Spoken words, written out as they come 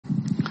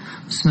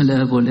بسم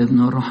الآب والابن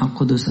والروح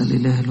القدس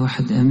الإله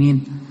الواحد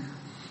آمين.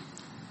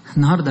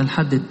 النهاردة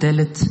الحد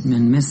الثالث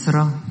من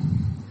مصر،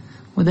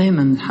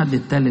 ودايما الحد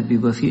الثالث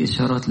بيبقى فيه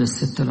إشارات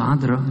للست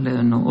العذراء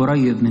لأنه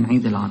قريب من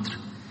عيد العذراء،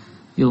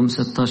 يوم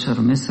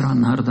 16 مصر،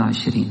 النهاردة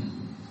 20.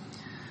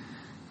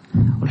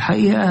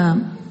 والحقيقة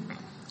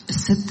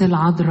الست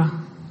العذراء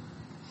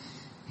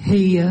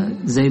هي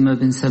زي ما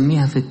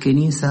بنسميها في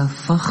الكنيسة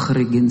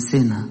فخر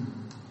جنسنا،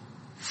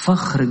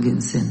 فخر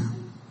جنسنا،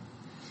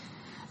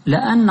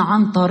 لأن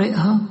عن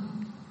طريقها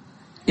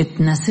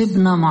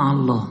اتناسبنا مع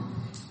الله.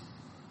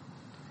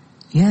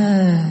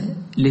 يا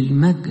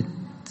للمجد،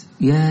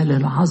 يا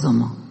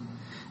للعظمة.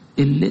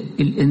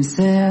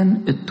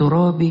 الإنسان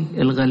الترابي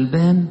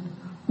الغلبان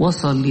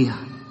وصل ليها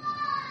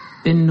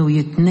إنه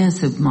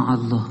يتناسب مع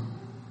الله،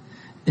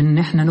 إن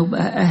احنا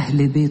نبقى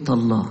أهل بيت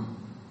الله.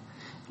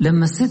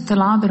 لما الست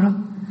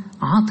العذراء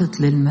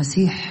عطت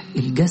للمسيح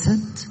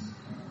الجسد،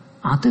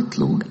 عطت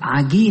له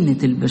عجينة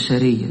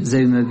البشرية،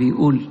 زي ما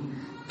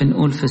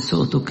بنقول في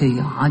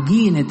السؤتوكية،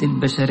 عجينة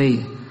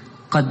البشرية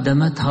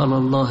قدمتها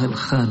لله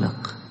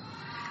الخالق،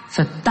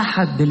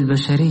 فاتحد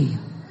بالبشرية،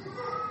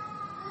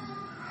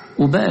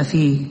 وبقى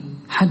في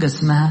حاجة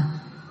اسمها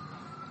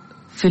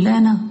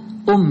فلانة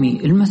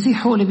أمي.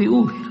 المسيح هو اللي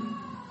بيقول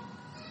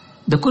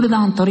ده، كل ده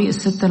عن طريق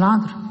الست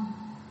العذراء.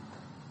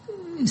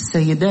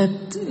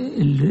 السيدات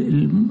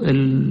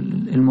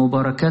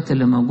المباركات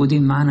اللي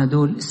موجودين معنا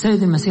دول،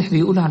 السيد المسيح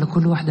بيقول على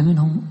كل واحدة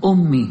منهم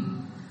أمي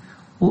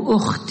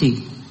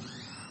وأختي،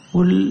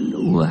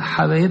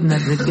 وحبايبنا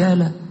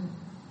الرجالة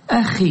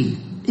أخي.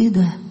 إيه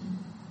ده؟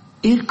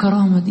 إيه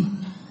الكرامة دي؟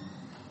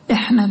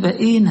 إحنا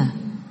بقينا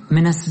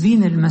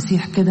مناسبين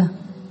المسيح كده،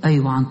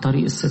 أيوة، عن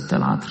طريق الست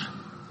العذراء.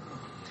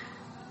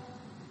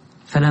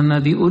 فلما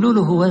بيقولوا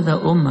له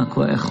هوذا أمك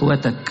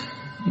وإخوتك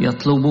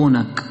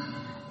يطلبونك،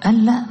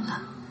 قال لا،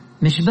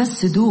 مش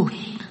بس دول،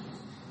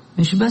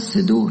 مش بس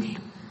دول،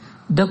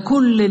 ده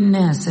كل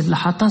الناس اللي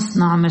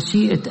هتصنع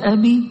مشيئة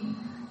أبي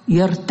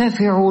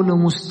يرتفعوا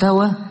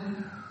لمستوى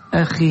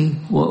أخي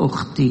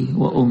وأختي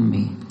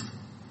وأمي.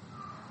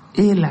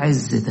 إيه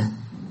العز ده؟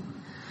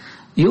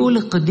 يقول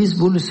القديس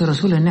بولس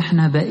الرسول إن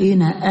احنا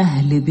بقينا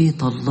أهل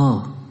بيت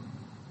الله،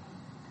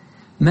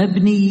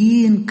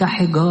 مبنيين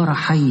كحجارة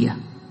حية،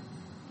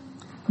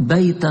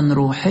 بيتا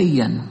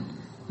روحيا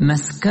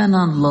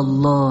مسكنا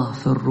لله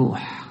في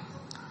الروح.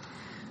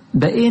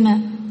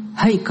 بقينا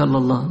هيكل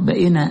الله،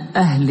 بقينا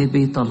أهل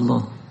بيت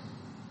الله،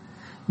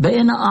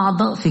 بقينا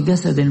أعضاء في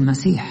جسد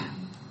المسيح.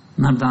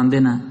 النهارده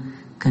عندنا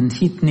كان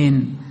في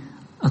 2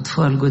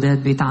 أطفال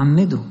جداد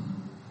بيتعمدوا.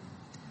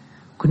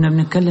 كنا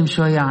بنتكلم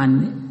شوية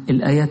عن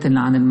الآيات اللي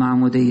عن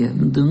المعمودية،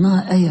 من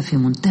ضمنها آية في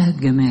منتهى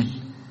الجمال،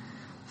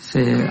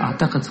 في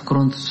أعتقد في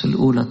كورنثوس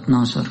الأولى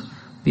 12،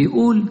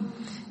 بيقول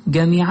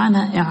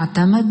جميعنا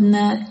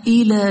اعتمدنا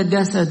إلى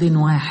جسد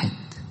واحد.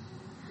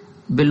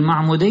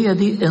 بالمعمودية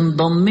دي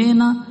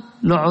انضمينا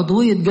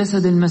لعضوية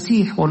جسد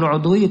المسيح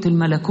ولعضوية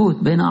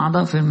الملكوت، بين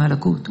أعضاء في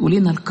الملكوت،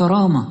 ولينا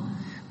الكرامة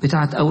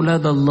بتاعت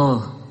أولاد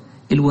الله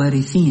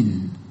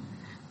الوارثين،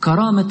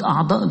 كرامة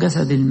أعضاء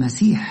جسد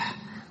المسيح،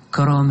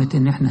 كرامة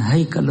إن احنا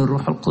هيكل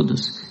للروح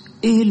القدس.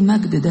 إيه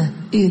المجد ده؟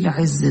 إيه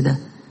العز ده؟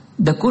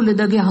 ده كل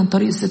ده جه عن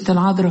طريق الست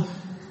العذراء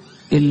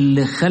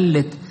اللي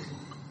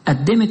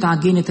قدمت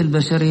عجينة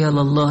البشرية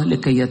لله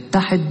لكي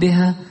يتحد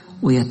بها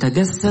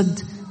ويتجسد،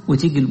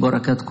 وتيجي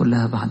البركات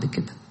كلها بعد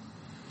كده.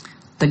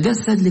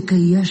 تجسد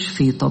لكي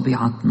يشفي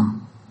طبيعتنا،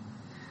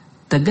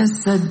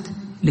 تجسد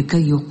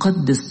لكي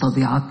يقدس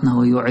طبيعتنا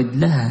ويعد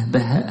لها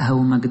بهائها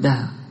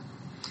ومجدها،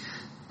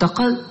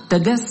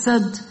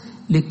 تجسد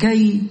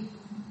لكي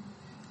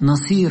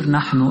نصير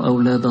نحن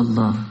أولاد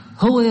الله.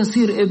 هو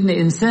يصير ابن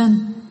إنسان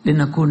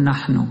لنكون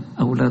نحن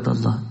أولاد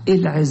الله. إيه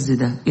العز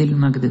ده؟ إيه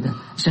المجد ده؟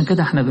 عشان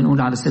كده احنا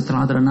بنقول على الست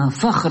العذراء أنها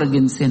فخر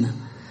جنسنا،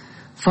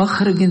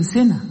 فخر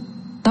جنسنا.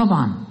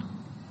 طبعا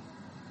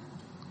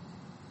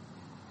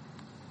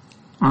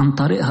عن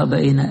طريقها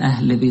بقينا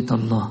أهل بيت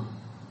الله.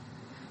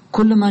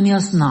 كل من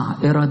يصنع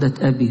إرادة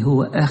أبي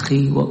هو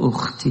أخي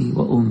وأختي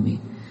وأمي.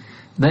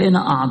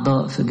 بقينا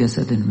أعضاء في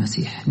جسد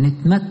المسيح،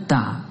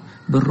 نتمتع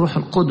بالروح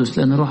القدس،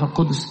 لأن الروح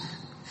القدس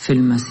في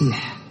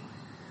المسيح،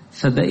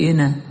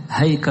 فبقينا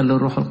هيكل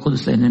للروح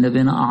القدس لأننا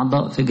بقينا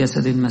أعضاء في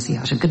جسد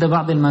المسيح. عشان كده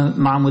بعد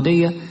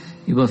المعمودية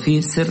يبقى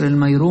فيه سر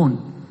الميرون،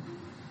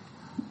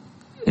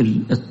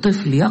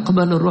 الطفل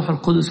يقبل الروح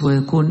القدس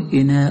ويكون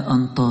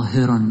إناء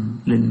طاهرا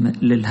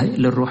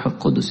للروح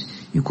القدس،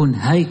 يكون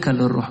هيكل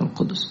للروح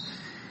القدس.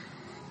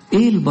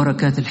 إيه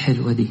البركات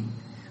الحلوة دي؟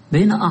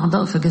 بقينا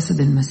أعضاء في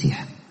جسد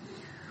المسيح،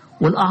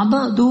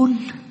 والأعضاء دول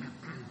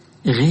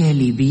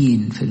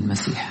غالبين في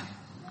المسيح.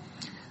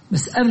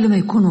 بس قبل ما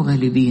يكونوا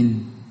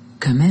غالبين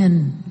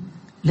كمان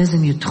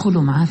لازم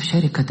يدخلوا معاه في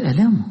شركة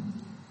آلامه،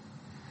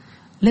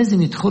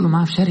 لازم يدخلوا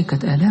معاه في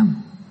شركة آلامه.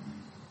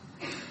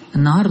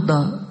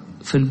 النهاردة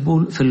في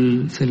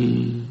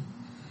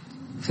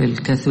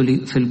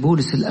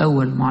البولس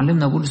الأول،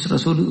 معلمنا بولس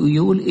الرسول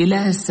يقول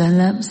إله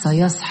السلام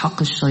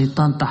سيسحق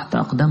الشيطان تحت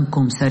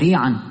أقدامكم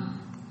سريعا،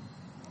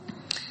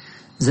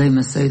 زي ما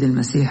السيد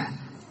المسيح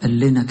قال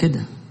لنا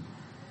كده.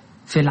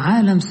 في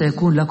العالم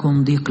سيكون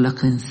لكم ضيق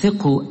لكن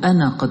ثقوا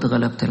أنا قد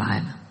غلبت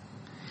العالم.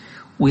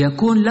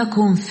 ويكون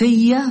لكم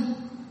في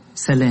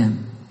سلام.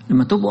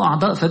 لما تبقوا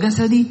أعضاء في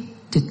جسدي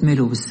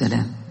تتملوا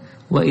بالسلام،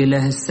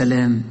 وإله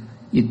السلام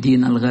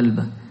يدينا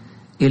الغلبة.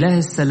 إله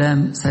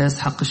السلام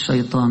سيسحق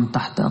الشيطان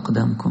تحت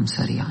أقدامكم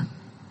سريعا.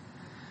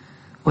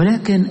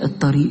 ولكن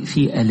الطريق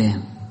فيه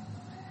آلام.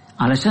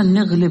 علشان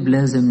نغلب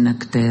لازم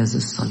نجتاز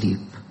الصليب.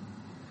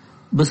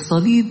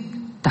 بالصليب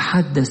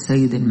تحدى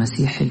السيد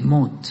المسيح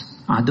الموت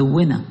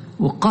عدونا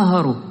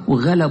وقهره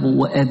وغلبه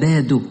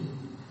وأباده.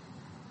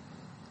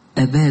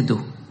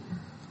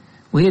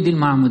 وهي دي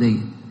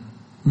المعمودية،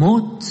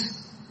 موت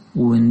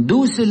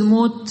وندوس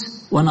الموت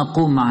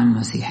ونقوم مع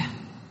المسيح.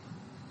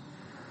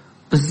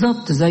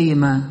 بالضبط زي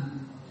ما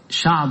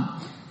شعب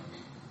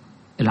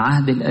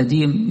العهد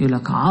القديم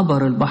يقولك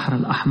عبر البحر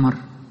الأحمر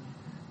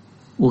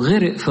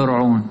وغرق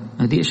فرعون،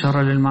 هذه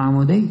إشارة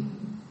للمعمودية.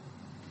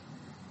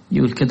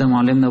 يقول كده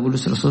معلمنا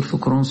بولس الرسول في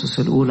كورنثوس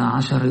الأولى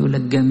 10 يقول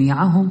لك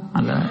جميعهم،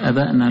 على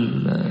أبائنا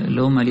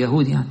اللي هم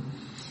اليهود يعني،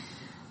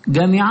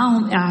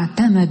 جميعهم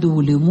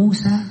اعتمدوا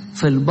لموسى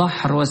في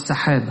البحر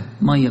والسحابة،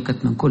 مية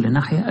كانت من كل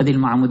ناحية. أدي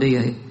المعمودية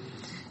هي.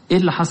 إيه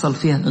اللي حصل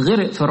فيها؟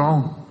 غرق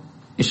فرعون،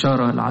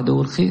 إشارة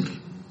لعدو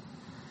الخير.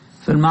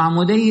 في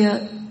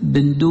المعمودية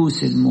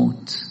بندوس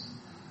الموت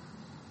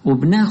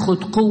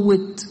وبناخد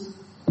قوة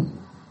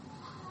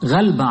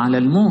غلبة على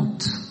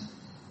الموت،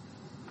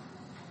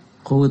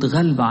 قوة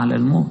غلبة على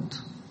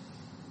الموت.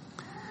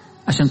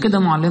 عشان كده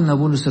معلمنا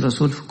بولس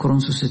الرسول في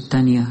كورنثوس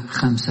الثانية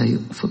 5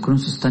 في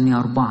كورنثوس الثانية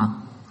 4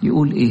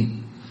 يقول إيه؟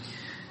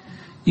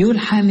 يقول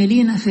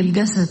حاملين في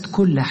الجسد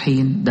كل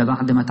حين، ده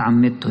بعد ما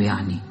تعمدتوا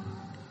يعني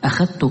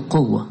أخدتوا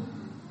قوة.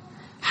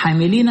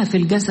 حاملين في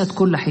الجسد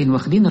كل حين،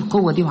 واخدين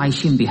القوة دي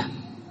وعايشين بيها.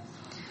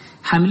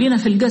 حاملين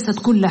في الجسد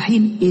كل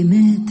حين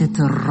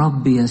إماتة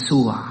الرب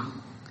يسوع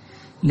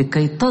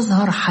لكي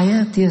تظهر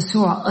حياة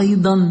يسوع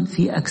أيضا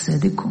في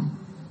أجسادكم.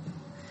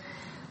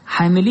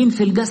 حاملين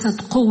في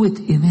الجسد قوة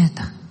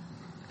إماتة.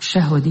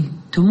 الشهوة دي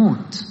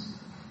تموت،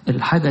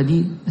 الحاجة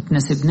دي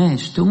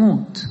متناسبناش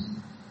تموت.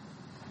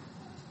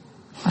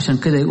 عشان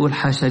كده يقول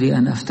حاشا لي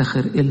أن أفتخر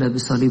إلا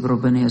بصليب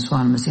ربنا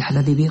يسوع المسيح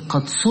الذي به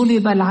قد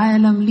صلب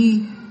العالم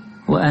لي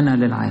وأنا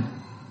للعالم.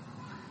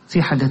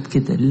 في حاجات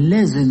كده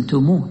لازم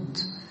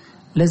تموت،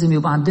 لازم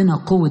يبقى عندنا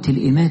قوة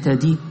الإماتة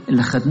دي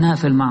اللي خدناها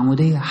في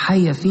المعمودية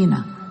حية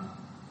فينا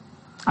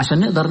عشان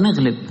نقدر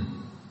نغلب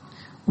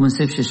وما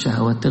نسيبش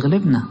الشهوات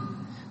تغلبنا،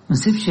 ما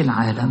نسيبش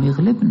العالم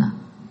يغلبنا.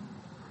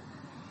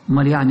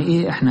 امال يعني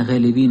ايه احنا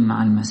غالبين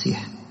مع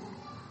المسيح؟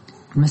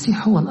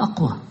 المسيح هو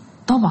الأقوى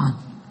طبعا.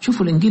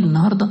 شوفوا الإنجيل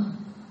النهاردة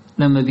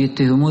لما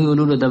بيتهموه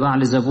يقولوا له ده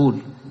بعل زبول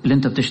اللي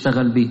انت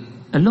بتشتغل بيه.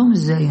 قال لهم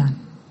ازاي يعني؟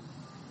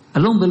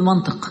 قال لهم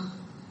بالمنطق.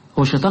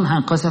 هو الشيطان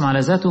هينقسم على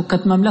ذاته؟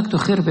 كانت مملكته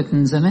خربت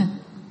من زمان.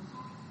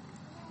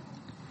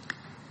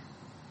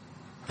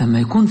 لما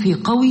يكون في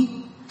قوي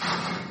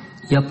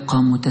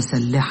يبقى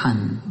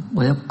متسلحا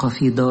ويبقى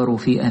في داره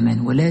في أمان،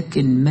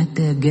 ولكن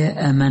متى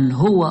جاء من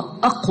هو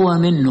أقوى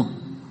منه،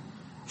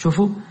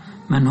 شوفوا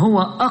من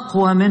هو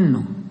أقوى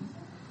منه،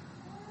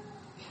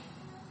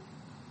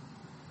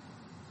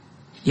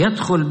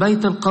 يدخل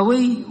بيت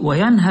القوي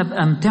وينهب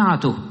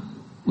أمتعته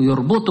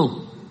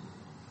ويربطه.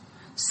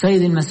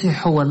 السيد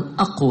المسيح هو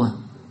الأقوى.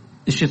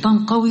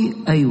 الشيطان قوي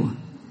أيوة،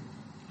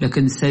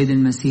 لكن السيد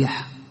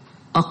المسيح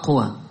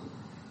أقوى،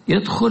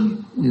 يدخل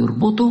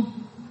ويربطه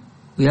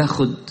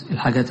وياخد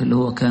الحاجات اللي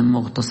هو كان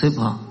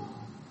مغتصبها.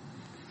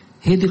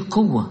 هي دي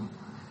القوة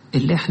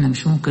اللي احنا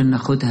مش ممكن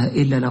ناخدها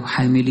إلا لو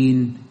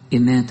حاملين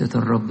إماتة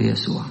الرب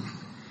يسوع،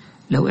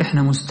 لو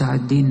احنا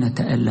مستعدين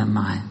نتألم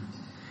معاه،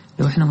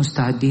 لو احنا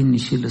مستعدين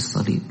نشيل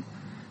الصليب،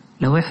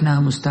 لو احنا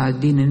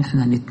مستعدين ان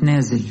احنا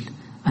نتنازل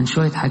عن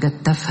شوية حاجات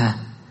تافهة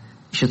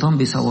الشيطان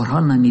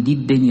بيصورها لنا ان دي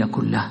الدنيا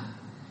كلها.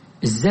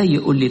 ازاي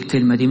يقول لي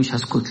الكلمة دي مش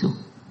هسكت له؟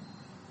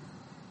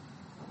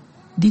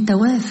 دي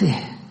توافه.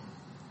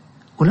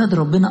 ولاد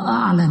ربنا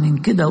أعلى من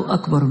كده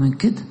وأكبر من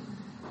كده.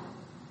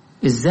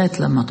 الذات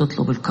لما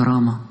تطلب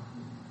الكرامة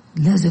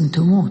لازم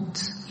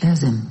تموت،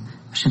 لازم.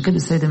 عشان كده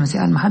السيد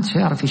المسيح قال محدش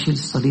هيعرف يشيل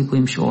الصليب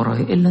ويمشي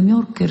ورايا إن لم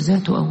ينكر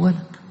ذاته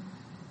أولا.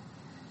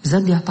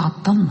 الذات دي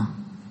هتعطلنا.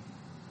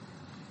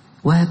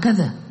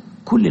 وهكذا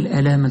كل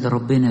الآلام اللي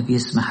ربنا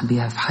بيسمح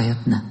بيها في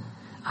حياتنا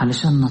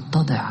علشان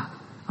نتضع،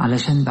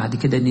 علشان بعد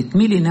كده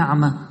نتملي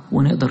نعمة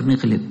ونقدر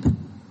نغلب.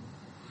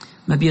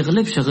 ما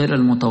بيغلبش غير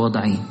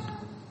المتواضعين.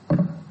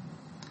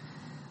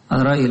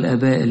 رأي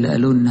الآباء اللي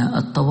قالوا لنا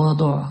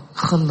التواضع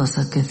خلص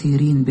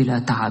كثيرين بلا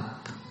تعب.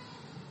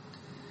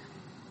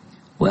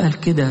 وقال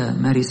كده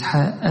ماري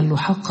إسحاق، قال له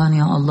حقا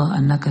يا الله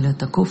أنك لا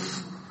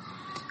تكف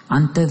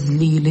عن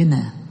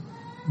تذليلنا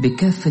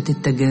بكافة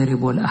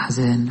التجارب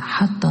والأحزان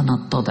حتى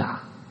نتضع.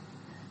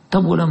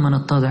 طب ولما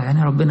نتضع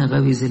يعني ربنا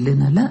غاوي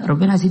يذلنا؟ لا،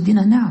 ربنا عايز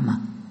يدينا نعمة،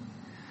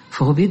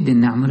 فهو بيدي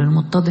النعمة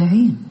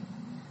للمتضعين.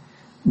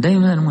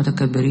 دايما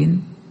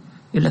المتكبرين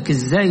يقول لك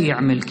ازاي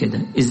يعمل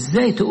كده،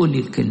 ازاي تقول لي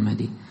الكلمة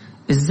دي،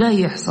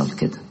 ازاي يحصل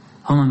كده.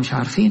 هم مش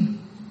عارفين،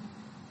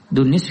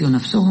 دول نسيوا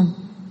نفسهم.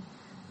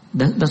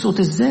 ده صوت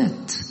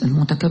الذات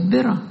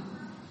المتكبرة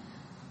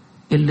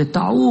اللي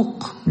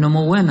تعوق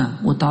نمونا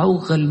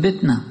وتعوق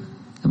غلبتنا،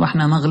 يبقى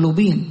احنا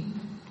مغلوبين.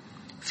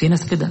 في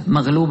ناس كده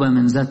مغلوبة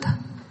من ذاتها،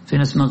 في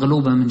ناس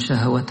مغلوبة من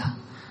شهواتها،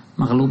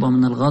 مغلوبة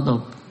من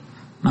الغضب،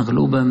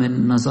 مغلوبة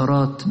من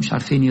نظرات مش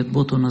عارفين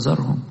يضبطوا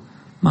نظرهم،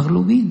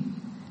 مغلوبين.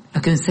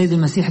 لكن السيد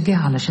المسيح جه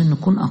علشان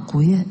نكون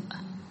أقوياء،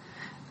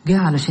 جه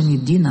علشان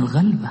يدينا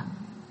الغلبة،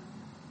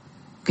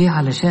 جه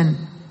علشان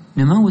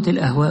نموت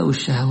الأهواء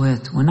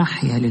والشهوات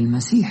ونحيا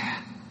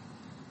للمسيح.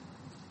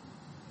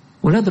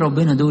 ولاد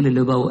ربنا دول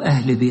اللي بقوا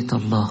أهل بيت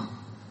الله،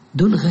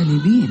 دول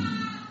غالبين،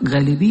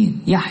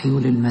 غالبين يحيوا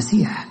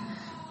للمسيح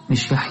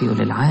مش يحيوا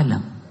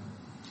للعالم.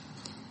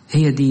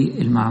 هي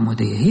دي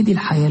المعمودية، هي دي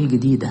الحياة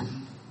الجديدة.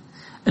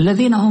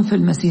 الذين هم في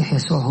المسيح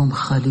يسوع هم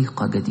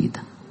خليقة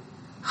جديدة،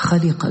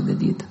 خليقة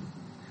جديدة،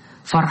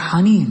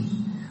 فرحانين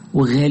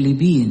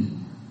وغالبين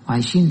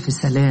وعايشين في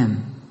سلام،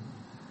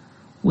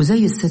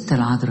 وزي الست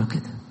العذراء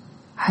كده،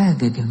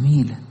 حاجة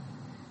جميلة.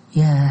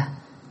 يا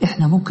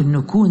إحنا ممكن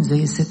نكون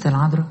زي الست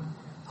العذراء.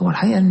 هو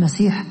الحقيقة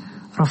المسيح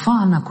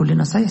رفعنا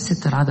كلنا. صحيح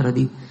الست العذراء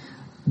دي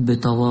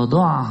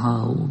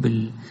بتواضعها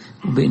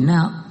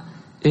وبإنها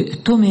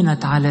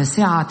ائتمنت على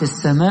سعة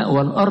السماء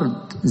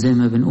والأرض، زي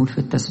ما بنقول في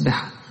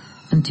التسبيحة،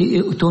 أنت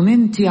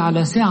ائتمنتي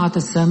على سعة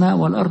السماء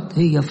والأرض.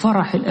 هي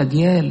فرح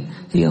الأجيال،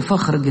 هي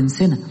فخر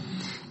جنسنا.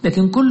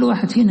 لكن كل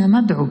واحد فينا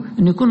مدعو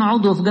أن يكون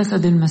عضو في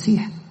جسد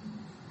المسيح،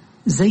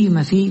 زي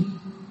ما في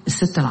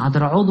الست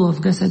العذراء عضوة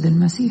في جسد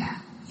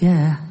المسيح.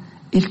 ياه،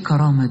 إيه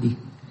الكرامة دي!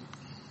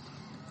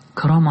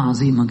 كرامة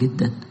عظيمة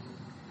جدا.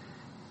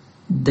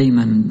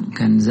 دايما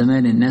كان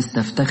زمان الناس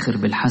تفتخر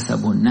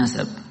بالحسب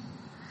والنسب،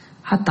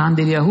 حتى عند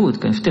اليهود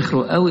كانوا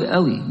يفتخروا قوي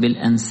قوي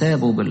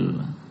بالأنساب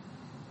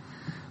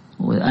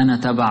وأنا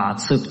تبع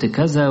سبط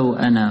كذا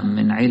وأنا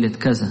من عيلة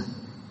كذا.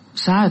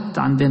 ساعات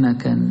عندنا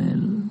كان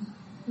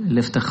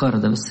الافتخار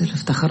ده، بس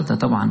الافتخار ده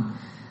طبعا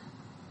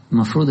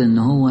المفروض ان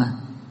هو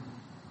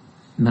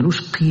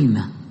ملوش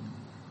قيمة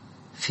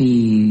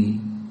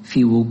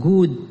في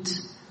وجود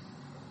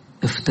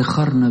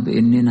افتخارنا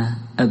بأننا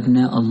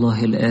أبناء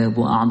الله الآب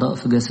وأعضاء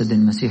في جسد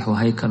المسيح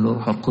وهيكل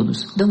الروح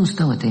القدس. ده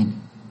مستوى تاني.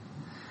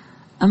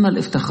 أما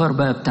الافتخار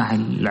بقى بتاع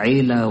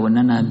العيلة، وأن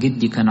أنا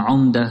جدي كان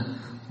عمدة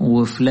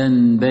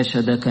وفلان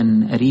باشا ده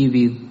كان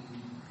قريبي،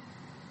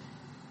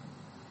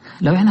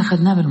 لو احنا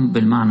خدناه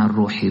بالمعنى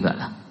الروحي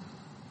بقى،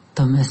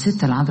 طب ما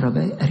الست العذراء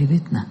بقى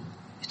قريبتنا،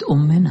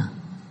 أمنا.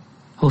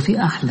 هو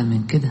في أحلى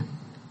من كده؟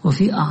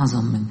 وفي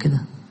أعظم من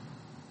كده؟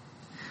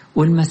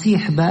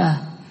 والمسيح بقى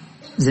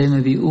زي ما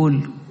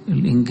بيقول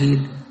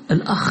الإنجيل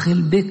الأخ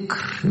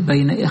البكر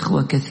بين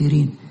إخوة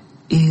كثيرين.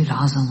 إيه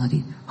العظمة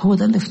دي! هو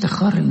ده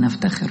الافتخار اللي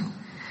نفتخره،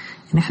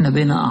 إن إحنا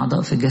بين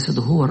أعضاء في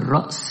جسده، هو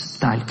الرأس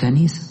بتاع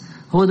الكنيسة.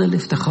 هو ده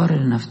الافتخار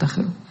اللي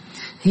نفتخره،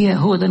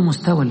 هو ده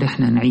المستوى اللي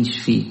إحنا نعيش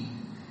فيه.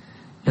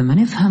 لما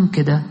نفهم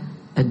كده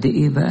قد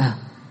إيه بقى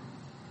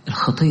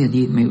الخطية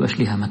دي ما يبقاش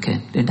ليها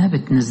مكان، لأنها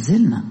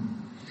بتنزلنا،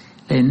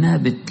 لأنها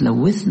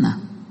بتلوثنا،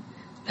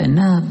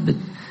 لأنها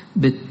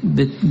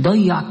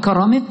بتضيع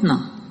كرامتنا.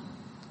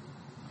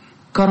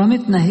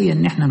 كرامتنا هي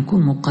ان احنا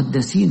نكون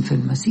مقدسين في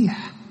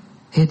المسيح.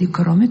 هي دي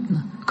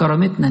كرامتنا.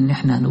 كرامتنا ان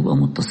احنا نبقى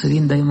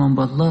متصلين دايما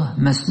بالله،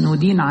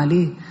 مسنودين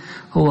عليه.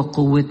 هو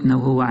قوتنا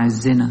وهو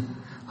عزنا،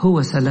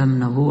 هو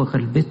سلامنا وهو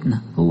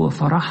غلبتنا، هو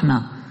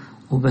فرحنا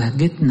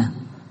وبهجتنا.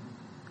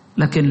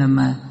 لكن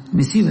لما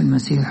نسيب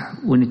المسيح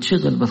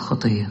ونتشغل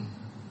بالخطية،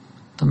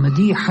 طب ما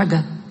دي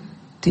حاجة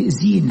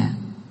تأذينا،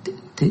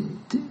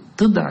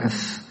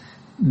 تضعف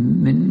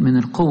من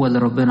القوة اللي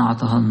ربنا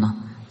عطاها لنا،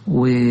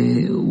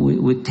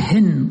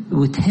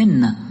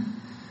 وتهنا.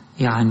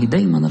 يعني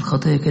دايما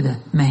الخطية كده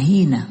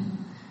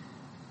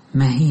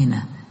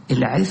مهينة.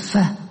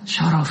 العفة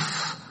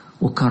شرف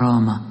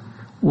وكرامة،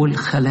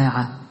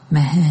 والخلاعة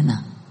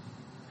مهانة.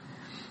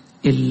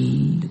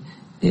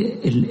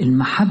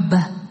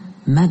 المحبة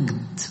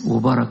مجد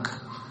وبركة،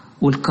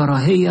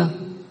 والكراهية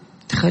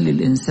تخلي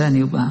الإنسان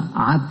يبقى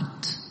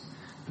عبد،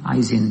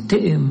 عايز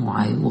ينتقم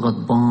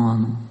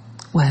وغضبان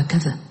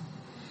وهكذا.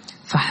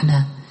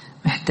 فاحنا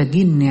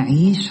محتاجين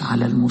نعيش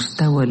على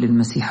المستوى اللي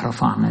المسيح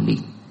رفعنا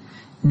ليه،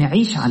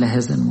 نعيش على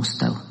هذا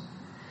المستوى.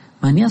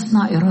 من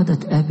يصنع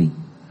إرادة أبي،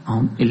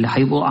 اللي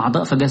هيبقوا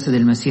أعضاء في جسد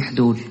المسيح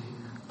دول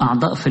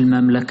أعضاء في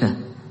المملكة،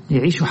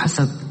 يعيشوا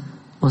حسب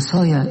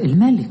وصايا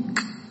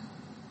الملك.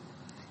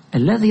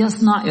 الذي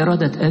يصنع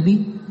إرادة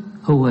أبي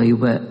هو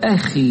يبقى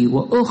أخي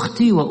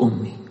وأختي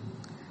وأمي.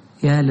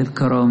 يا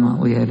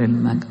للكرامة ويا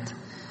للمجد.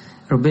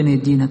 ربنا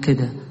يدينا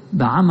كده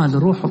بعمل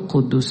روح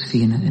القدس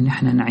فينا ان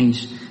احنا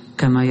نعيش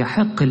كما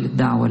يحق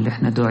للدعوة اللي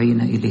احنا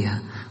دعينا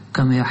إليها،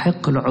 كما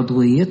يحق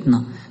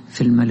لعضويتنا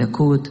في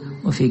الملكوت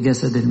وفي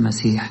جسد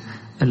المسيح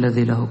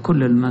الذي له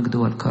كل المجد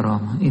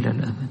والكرامة إلى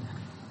الأبد.